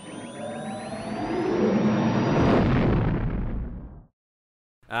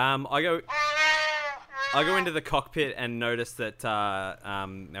 I go into the cockpit and notice that our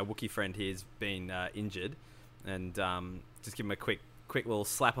Wookiee friend here has been injured, and just give him a quick little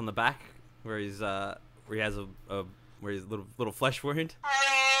slap on the back where he has a little flesh wound.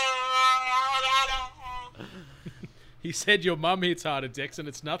 He said your mum hits harder, Dex, and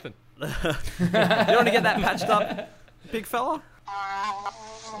it's nothing. You want to get that patched up, big fella?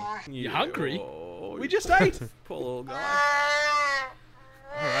 You hungry? Oh, We just ate. poor little guy.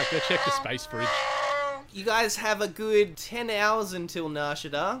 All right, go check the space fridge. You guys have a good 10 hours until Nar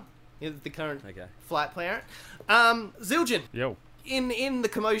Shaddaa, the current flight plan. Zildjian. Yo. In the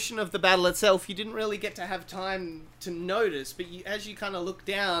commotion of the battle itself, you didn't really get to have time to notice, but as you kind of look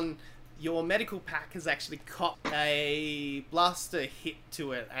down, your medical pack has actually caught a blaster hit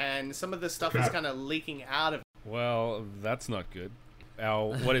to it, and some of the stuff is kind of leaking out of it. Well, that's not good.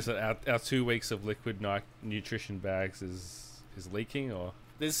 Our 2 weeks of liquid nutrition bags is leaking, or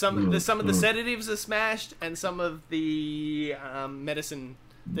There's some of the sedatives are smashed, and some of the medicine,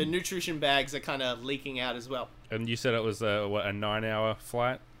 the nutrition bags are kind of leaking out as well. and you said it was a 9-hour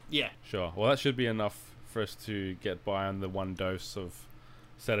flight. Yeah. Sure. Well, that should be enough for us to get by on the 1 dose of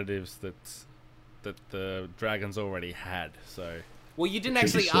sedatives that the dragons already had. So. Well, you didn't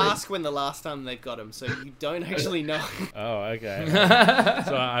actually ask when the last time they got him, so you don't actually know. Oh, okay.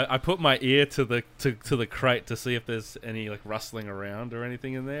 So I put my ear to the crate to see if there's any like rustling around or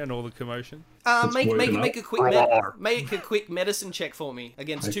anything in there, and all the commotion. Make a quick medicine check for me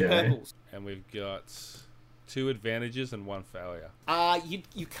against 2 purples. And we've got 2 advantages and 1 failure.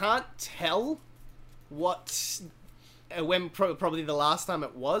 You can't tell what when probably the last time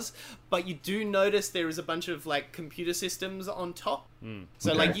it was, but you do notice there is a bunch of like computer systems on top.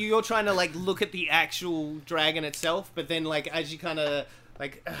 So like you're trying to like look at the actual dragon itself, but then like as you kind of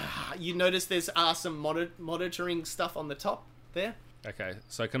like you notice there's some monitoring stuff on the top there. Okay,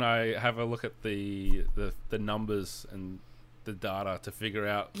 so can I have a look at the numbers and the data to figure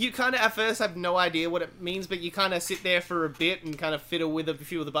out. You kind of at first have no idea what it means, but you kind of sit there for a bit and kind of fiddle with a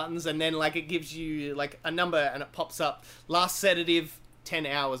few of the buttons, and then like it gives you like a number and it pops up. Last sedative 10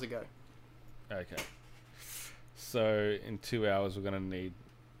 hours ago. Okay. So in 2 hours we're gonna need.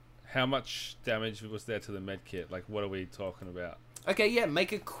 How much damage was there to the med kit? Like, what are we talking about? Okay, yeah,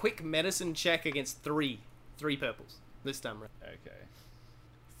 make a quick medicine check against three purples this time round. Okay.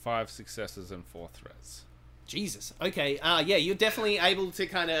 5 successes and 4 threats. Jesus. Okay. Yeah, you're definitely able to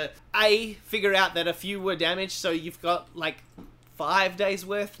kind of figure out that a few were damaged, so you've got like 5 days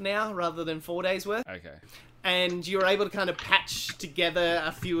worth now rather than 4 days worth. Okay. And you're able to kind of patch together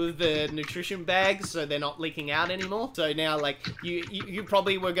a few of the nutrition bags so they're not leaking out anymore. So now, like, you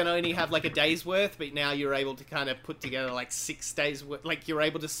probably were going to only have like a day's worth, but now you're able to kind of put together like 6 days worth. Like, you're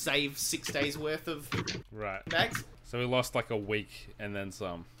able to save 6 days worth of Right. bags. So we lost like a week and then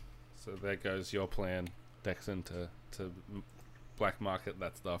some. So there goes your plan, Dexon, to black market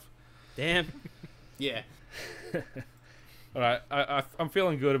that stuff. Damn. Yeah. All right, I'm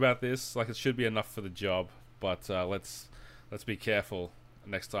feeling good about this. Like, it should be enough for the job, but let's be careful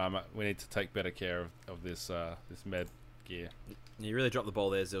next time. We need to take better care of this med gear. You really dropped the ball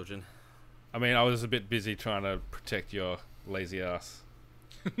there, Zildjian. I mean, I was a bit busy trying to protect your lazy ass.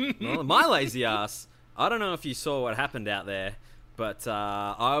 Well, my lazy ass. I don't know if you saw what happened out there, but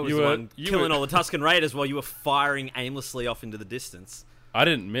I was You the were- one you killing were- all the Tusken Raiders while you were firing aimlessly off into the distance. I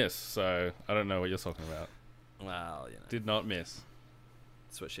didn't miss, so I don't know what you're talking about. Well, you know, Did not miss.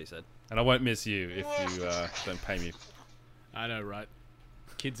 that's what she said. And I won't miss you if you don't pay me. I know, right?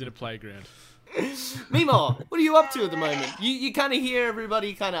 Kids at a playground. Mimo, what are you up to at the moment? You kind of hear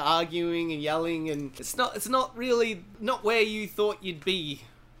everybody kind of arguing and yelling, and it's not really not where you thought you'd be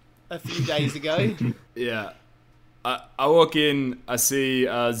a few days ago. Yeah. I walk in, I see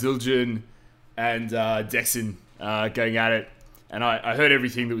Zildjian and Dexon going at it, and I heard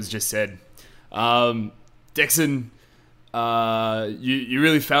everything that was just said. Dexon, you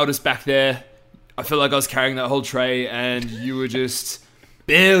really failed us back there. I felt like I was carrying that whole tray, and you were just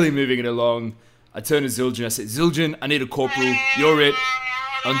barely moving it along. I turned to Zildjian, I said, Zildjian, I need a corporal. You're it.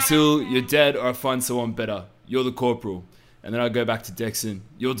 Until you're dead or I find someone better. You're the corporal. And then I go back to Dexon.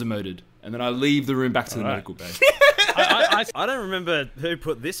 You're demoted. And then I leave the room back to the medical bay. I don't remember who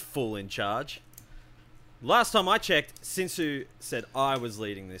put this fool in charge. Last time I checked, Sinsu said I was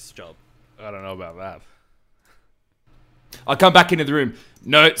leading this job. I don't know about that. I come back into the room.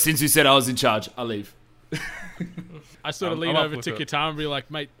 No, since you said I was in charge, I leave. I sort of I'm lean up over with to it. Katana and be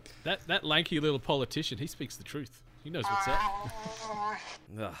like, mate, that lanky little politician, he speaks the truth. He knows what's up.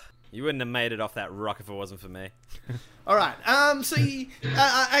 Ugh, you wouldn't have made it off that rock if it wasn't for me. All right. So you,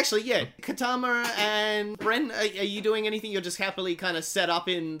 actually, yeah, Katama and Bren, are you doing anything? You're just happily kind of set up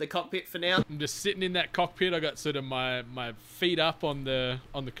in the cockpit for now. I'm just sitting in that cockpit. I got sort of my feet up on the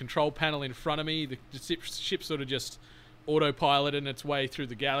control panel in front of me. The ship sort of just autopiloting its way through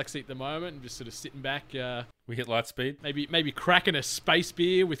the galaxy at the moment, and just sort of sitting back. We hit light speed. Maybe cracking a space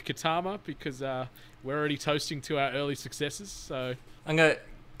beer with Katama because we're already toasting to our early successes. So Can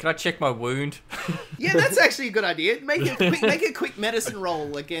I check my wound? Yeah, that's actually a good idea. Make a quick medicine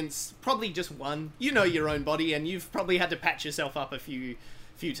roll against probably just one. You know your own body, and you've probably had to patch yourself up a few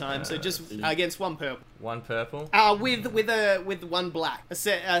times. So just against one purple. One purple. With one black. A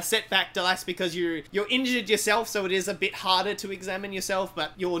setback dice because you're injured yourself, so it is a bit harder to examine yourself.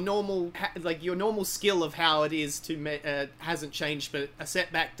 But your normal skill of how it is to hasn't changed. But a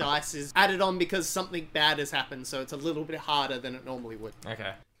setback dice is added on because something bad has happened, so it's a little bit harder than it normally would.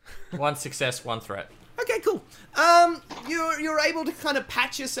 Okay. One success, one threat. Okay, cool. You're able to kind of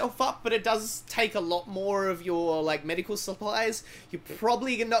patch yourself up, but it does take a lot more of your like medical supplies. You're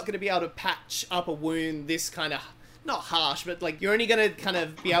probably not going to be able to patch up a wound this kind of not harsh, but like you're only going to kind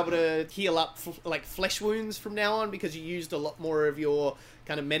of be able to heal up like flesh wounds from now on because you used a lot more of your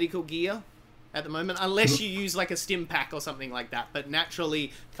kind of medical gear at the moment, unless you use like a stim pack or something like that. But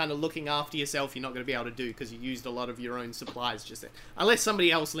naturally, kind of looking after yourself, you're not going to be able to do because you used a lot of your own supplies just then, unless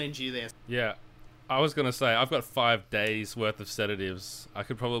somebody else lends you theirs. Yeah. I was going to say, I've got 5 days worth of sedatives. I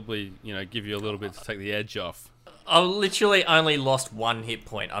could probably, give you a little bit to take the edge off. I literally only lost 1 hit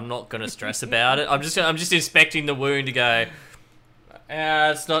point. I'm not going to stress about it. I'm just inspecting the wound to go,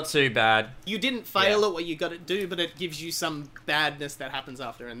 it's not too bad. You didn't fail at what you got to do, but it gives you some badness that happens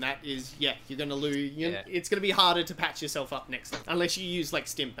after, and that is, you're going to lose. It's going to be harder to patch yourself up next time, unless you use, like,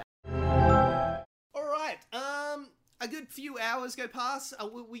 stim pack. Alright, a good few hours go past.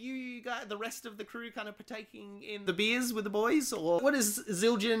 Were you guys, the rest of the crew, kind of partaking in the beers with the boys? Or what is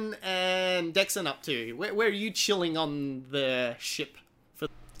Zildjian and Dexon up to? Where are you chilling on the ship?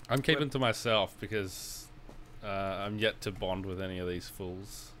 I'm keeping to myself because I'm yet to bond with any of these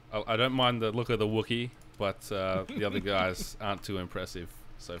fools. I don't mind the look of the Wookiee, but the other guys aren't too impressive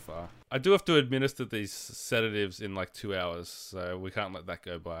so far. I do have to administer these sedatives in like 2 hours, so we can't let that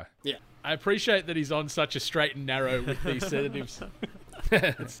go by. Yeah. I appreciate that he's on such a straight and narrow with these sedatives.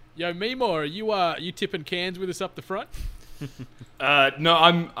 Yo, Mimo, are you tipping cans with us up the front?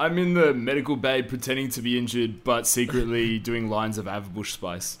 No, I'm in the medical bay pretending to be injured, but secretly doing lines of Avabush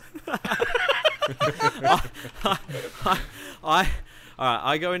Spice.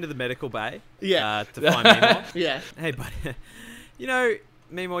 I go into the medical bay. Yeah. To find Mimo. Yeah. Hey, buddy. You know,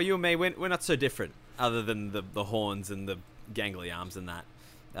 Mimo, you and me, we're not so different, other than the horns and the gangly arms and that.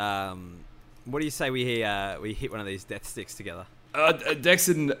 What do you say we hit one of these death sticks together?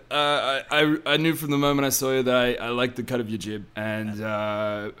 Dexon, I knew from the moment I saw you that I liked the cut of your jib, and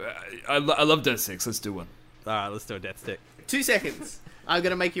I love death sticks. Let's do one. All right, let's do a death stick. 2 seconds. I'm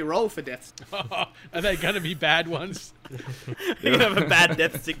gonna make you roll for death. Are they going to be bad ones? You're gonna have a bad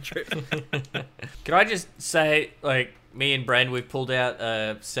death stick trip. Can I just say, like, me and Brand, we've pulled out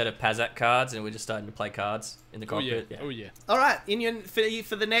a set of Pazak cards and we're just starting to play cards in the cockpit. Oh yeah. All right,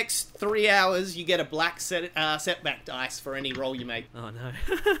 for the next 3 hours, you get a black setback dice for any roll you make. Oh no.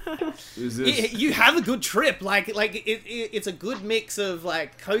 Who's this? You have a good trip. It's a good mix of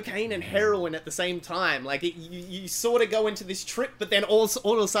like cocaine and heroin at the same time. Like you sort of go into this trip, but then all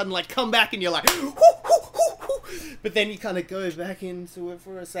of a sudden like come back and you're like, whoo, whoo, whoo, whoo. But then you kind of go back into it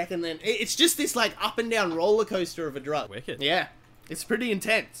for a second. Then it's just this like up and down roller coaster of a drug. Wicked. Yeah, it's pretty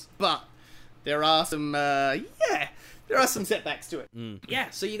intense, but there are some there are some setbacks to it.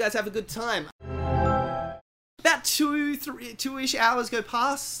 Yeah, so you guys have a good time. About 2-ish hours go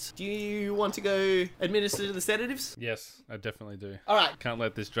past. Do you want to go administer the sedatives? Yes, I definitely do. All right. Can't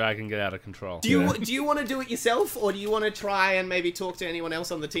let this dragon get out of control. Do you want to do it yourself, or do you want to try and maybe talk to anyone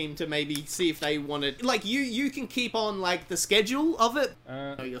else on the team to maybe see if they want to? Like you can keep on like the schedule of it.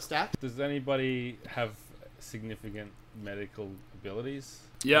 Know your stats. Does anybody have significant medical abilities?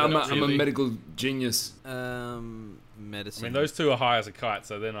 Yeah, I'm Not a really. medical genius. Medicine. I mean, those two are high as a kite,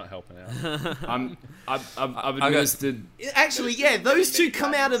 so they're not helping out. I've administered. Actually, yeah, those two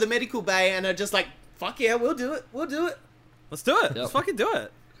come out of the medical bay and are just like, "Fuck yeah, we'll do it. We'll do it." Let's do it. Let's fucking do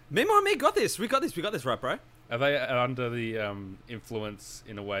it. Mimo and me got this. We got this, right, bro? Are they under the influence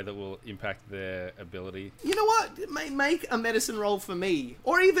in a way that will impact their ability? You know what? Make a medicine roll for me,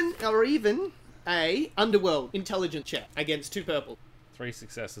 or even a underworld intelligence check against 2 purple. 3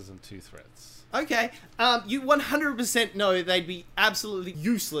 successes and 2 threats. Okay. You 100% know they'd be absolutely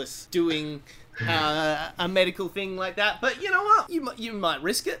useless doing a medical thing like that. But you know what? You might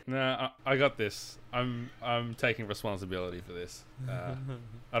risk it. No, I got this. I'm taking responsibility for this.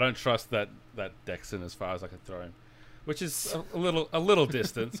 I don't trust that Dexon as far as I can throw him, which is a little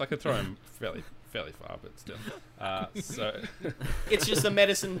distance. I could throw him fairly far, but still. So It's just a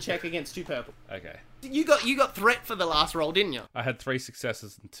medicine check against 2 purple. okay. You got threat for the last roll, didn't you? I had 3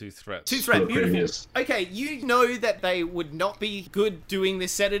 successes and 2 threats. 2 threat, beautiful. Previous. Okay, you know that they would not be good doing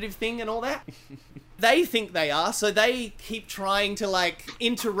this sedative thing and all that. They think they are, so they keep trying to like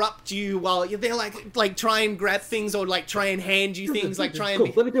interrupt you while they're like try and grab things or like try and hand you things, like try and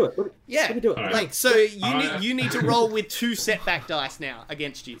Cool. Let me do it. Let me do it. Alright. like so you need to roll with 2 setback dice now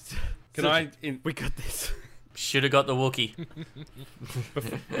against you. Can I We got this. Should have got the Wookiee.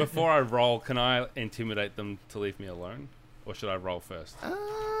 before I roll? Can I intimidate them to leave me alone, or should I roll first?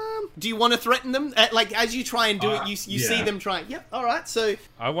 Do you want to threaten them? Like as you try and do it, you see yeah. them trying. Yep. All right. So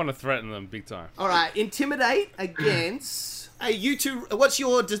I want to threaten them big time. all right, intimidate against. You two. What's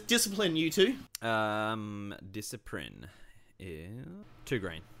your discipline? You two. Discipline is 2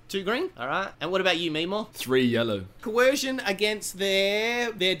 green. 2 green. All right. And what about you, Mimo? 3 yellow. Coercion against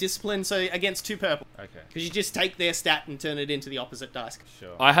their discipline, so against 2 purple. Okay, Because you just take their stat and turn it into the opposite dice.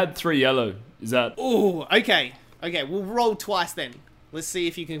 sure. I had 3 yellow. Is that? Ooh, okay. Okay, we'll roll twice then. Let's see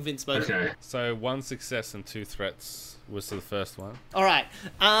if you can convince both. Okay. So 1 success and 2 threats was to the first one. All right.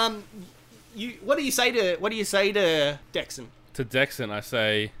 What do you say to Dexon? To Dexon, I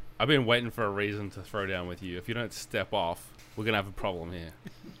say, I've been waiting for a reason to throw down with you. If you don't step off, we're gonna have a problem here.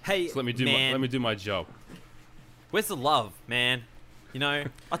 Hey, So let me do my job. Where's the love, man? You know,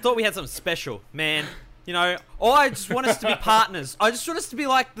 I thought we had something special, man. You know, I just want us to be partners. I just want us to be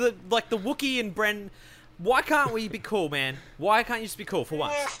like the Wookiee and Bren. Why can't we be cool, man? Why can't you just be cool for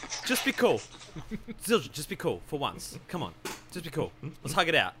once? Just be cool. Zildjian, just be cool for once. Come on, just be cool. Let's hug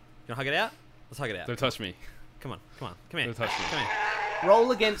it out. You wanna hug it out? Let's hug it out. Don't touch me. Come on, come here. Don't touch me. Come here.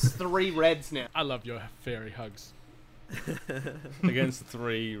 Roll against 3 reds now. I love your fairy hugs. Against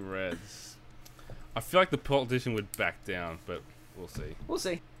 3 reds. I feel like the politician would back down, but We'll see. We'll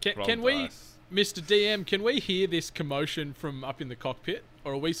see. Roll Can we, dice. Mr. DM, can we hear this commotion from up in the cockpit?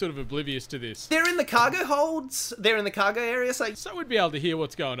 Or are we sort of oblivious to this? They're in the cargo holds. They're in the cargo area, so So we'd be able to hear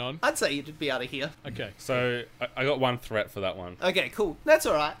what's going on. I'd say you'd be able to hear. Okay. So I got one threat for that one. Okay, cool. That's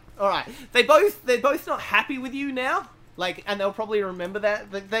all right. All right. They're both not happy with you now. Like, and they'll probably remember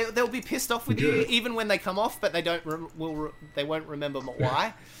that. They'll be pissed off with you even when they come off, but they don't. They won't remember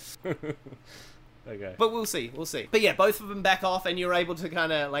why. Okay. But we'll see. We'll see. But yeah, both of them back off, and you're able to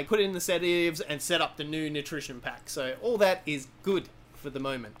kind of like put in the sedatives and set up the new nutrition pack. So all that is good for the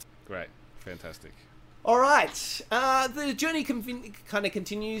moment. Great. Fantastic. All right. The journey kind of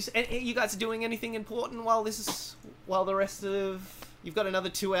continues. And you guys are doing anything important while the rest of you've got another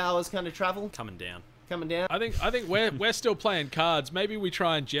 2 hours kind of travel Coming down. coming down. I think we're still playing cards. Maybe we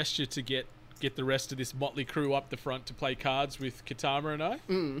try and gesture to get the rest of this motley crew up the front to play cards with Katama and I.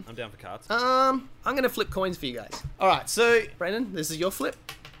 I'm down for cards. I'm gonna flip coins for you guys. All right. So Brendan, this is your flip.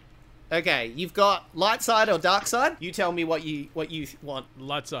 Okay, you've got light side or dark side. You tell me what you want.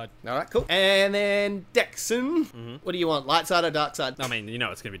 Light side. All right, cool. And then Dexon, what do you want? Light side or dark side? I mean, you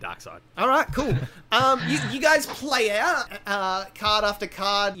know it's going to be dark side. All right, cool. You guys play out card after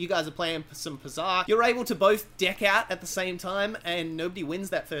card. You guys are playing some Pizarre. You're able to both deck out at the same time, and nobody wins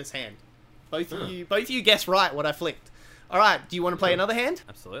that first hand. Both of you guess right what I flicked. All right, do you want to play another hand?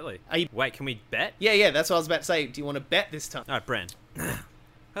 Absolutely. Are you- Wait, can we bet? Yeah, that's what I was about to say. Do you want to bet this time? All right, Bren.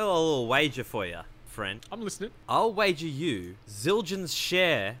 I got a little wager for you, friend. I'm listening. I'll wager you Zildjian's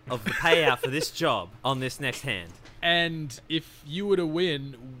share of the payout for this job on this next hand. And if you were to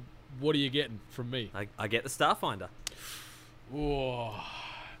win, what are you getting from me? I get the Starfinder. Whoa.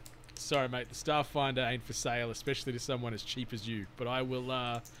 Sorry, mate. The Starfinder ain't for sale, especially to someone as cheap as you. But I will.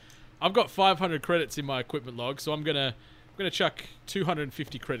 I've got 500 credits in my equipment log, so I'm gonna chuck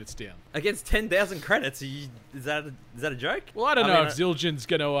 250 credits down. Against 10,000 credits? Is that a joke? Well, I don't know mean, if Zildjian's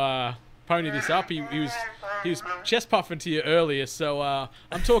gonna pony this up. He was chest puffing to you earlier, so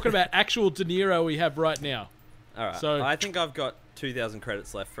I'm talking about actual De Niro we have right now. All right. So- I think I've got 2,000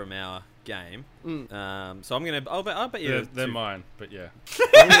 credits left from our game. So I'll bet you. They're mine, but yeah.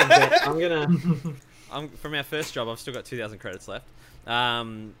 I'm gonna. From our first job, I've still got 2,000 credits left. So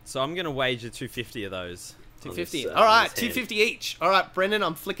I'm gonna wager 250 of those. 250. on this, All right, this hand. 250 each. All right, Brendan,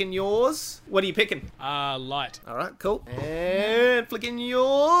 I'm flicking yours. What are you picking? Light. All right, cool. And flicking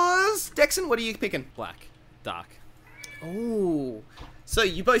yours. Dexon, what are you picking? Black, dark. Ooh. So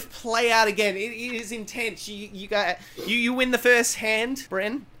you both play out again. It is intense. You win the first hand,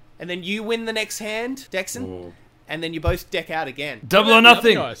 Bren, and then you win the next hand, Dexon, and then you both deck out again. Double or about the other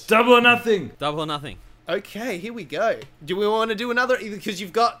nothing. guys? Double or nothing. Double or nothing. Okay, here we go. Do we want to do another? Because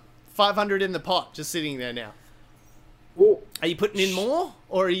you've got 500 in the pot just sitting there now. Ooh. Are you putting in more,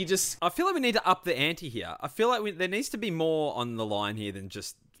 or are you just... I feel like we need to up the ante here. I feel like there needs to be more on the line here than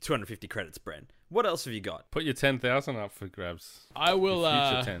just 250 credits, Bren. What else have you got? Put your 10,000 up for grabs. I will.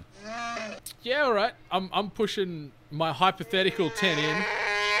 Future 10. Yeah, all right. I'm pushing my hypothetical 10 in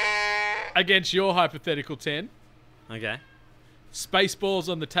against your hypothetical 10. Okay. Spaceballs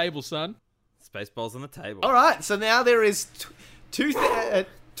on the table, son. Spaceballs on the table. All right, so now there is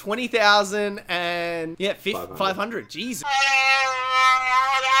 20,000 and... Yeah, 500. Jesus.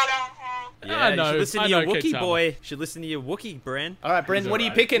 Yeah, I you know, should listen I to your know, Wookiee Keitama. boy. Should listen to your Wookiee, Bren. All right, Bren, what are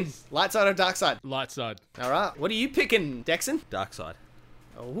you picking? Light side or dark side? Light side. All right, what are you picking, Dexon? Dark side.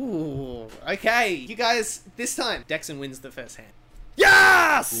 Ooh, okay. You guys, this time, Dexon wins the first hand.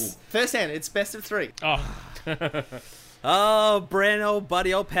 Yes! First hand, it's best of 3. Oh, Oh, Bren, old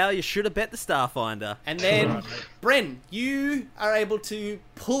buddy, old pal, you should have bet the Starfinder. And then, Bren, you are able to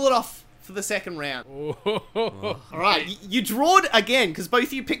pull it off for the second round. All right, you drawed again, because both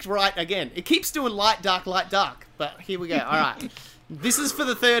of you picked right again. It keeps doing light, dark, but here we go. All right, this is for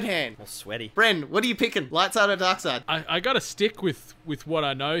the third hand. All sweaty. Bren, what are you picking? Light side or dark side? I got to stick with what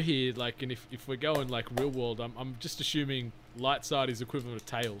I know here. Like, and if we're going like real world, I'm just assuming light side is equivalent to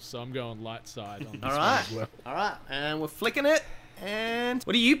tails, so I'm going light side on this All one right, as well. all right, and we're flicking it. And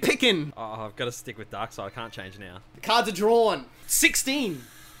what are you picking? Oh, I've got to stick with dark side. I can't change now. The cards are drawn. 16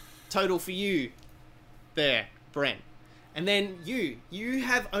 total for you there, Bren. And then you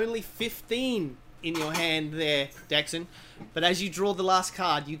have only 15 in your hand there, Dexon. But as you draw the last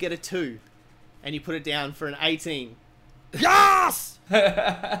card, you get a 2. And you put it down for an 18. Yes!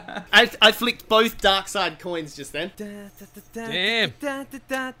 I flicked both dark side coins just then. Damn.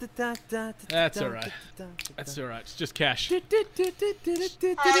 That's all right. That's all right. It's just cash. There's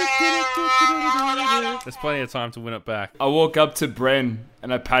plenty of time to win it back. I walk up to Bren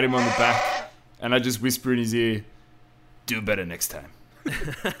and I pat him on the back and I just whisper in his ear, "Do better next time."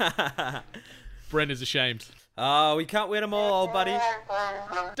 Bren is ashamed. We can't win them all, old buddy.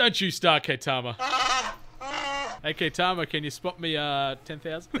 Don't you start, Ketama. Hey, Ketama, can you spot me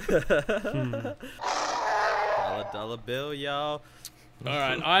 10,000? Dollar bill, yo. All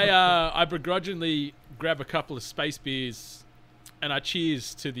right, I begrudgingly grab a couple of space beers, and I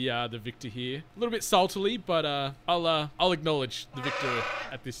cheers to the victor here. A little bit saltily, but I'll acknowledge the victor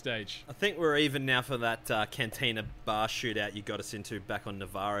at this stage. I think we're even now for that cantina bar shootout you got us into back on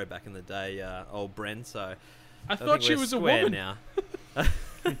Navarro back in the day, old Bren. So I thought she was a woman. now.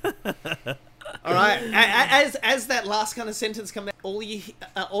 All right. As that last kind of sentence comes out,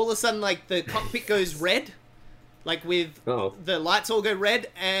 all of a sudden, like the cockpit goes red, like with the lights all go red,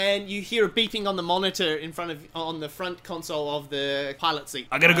 and you hear a beeping on the monitor on the front console of the pilot seat.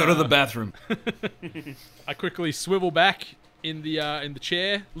 I gotta go to the bathroom. I quickly swivel back in the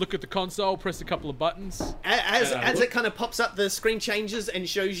chair, look at the console, press a couple of buttons. As it kind of pops up, the screen changes and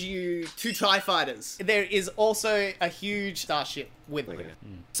shows you 2 TIE fighters. There is also a huge starship with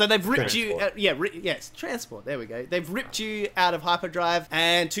them. So they've ripped transport. There we go. They've ripped you out of hyperdrive,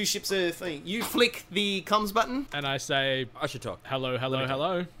 and 2 ships are thing. You flick the comms button, and I say, I should talk. Hello, hello,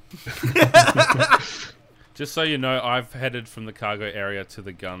 hello. Just so you know, I've headed from the cargo area to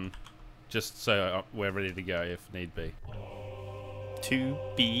the gun, just so we're ready to go if need be. To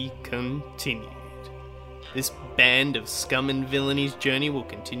be continued. This band of scum and villainies journey will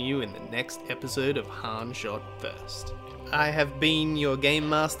continue in the next episode of Han Shot First. I have been your Game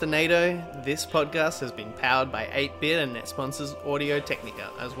Master NATO. This podcast has been powered by 8-Bit and net sponsors Audio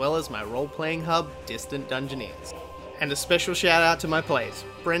Technica, as well as my role-playing hub, Distant Dungeoneers. And a special shout out to my players,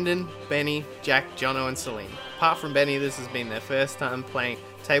 Brendan, Benny, Jack, Jono and Celine. Apart from Benny, this has been their first time playing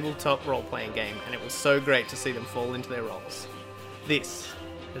tabletop role-playing game, and it was so great to see them fall into their roles. This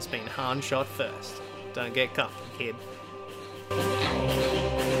has been Han Shot First. Don't get cuffed, kid.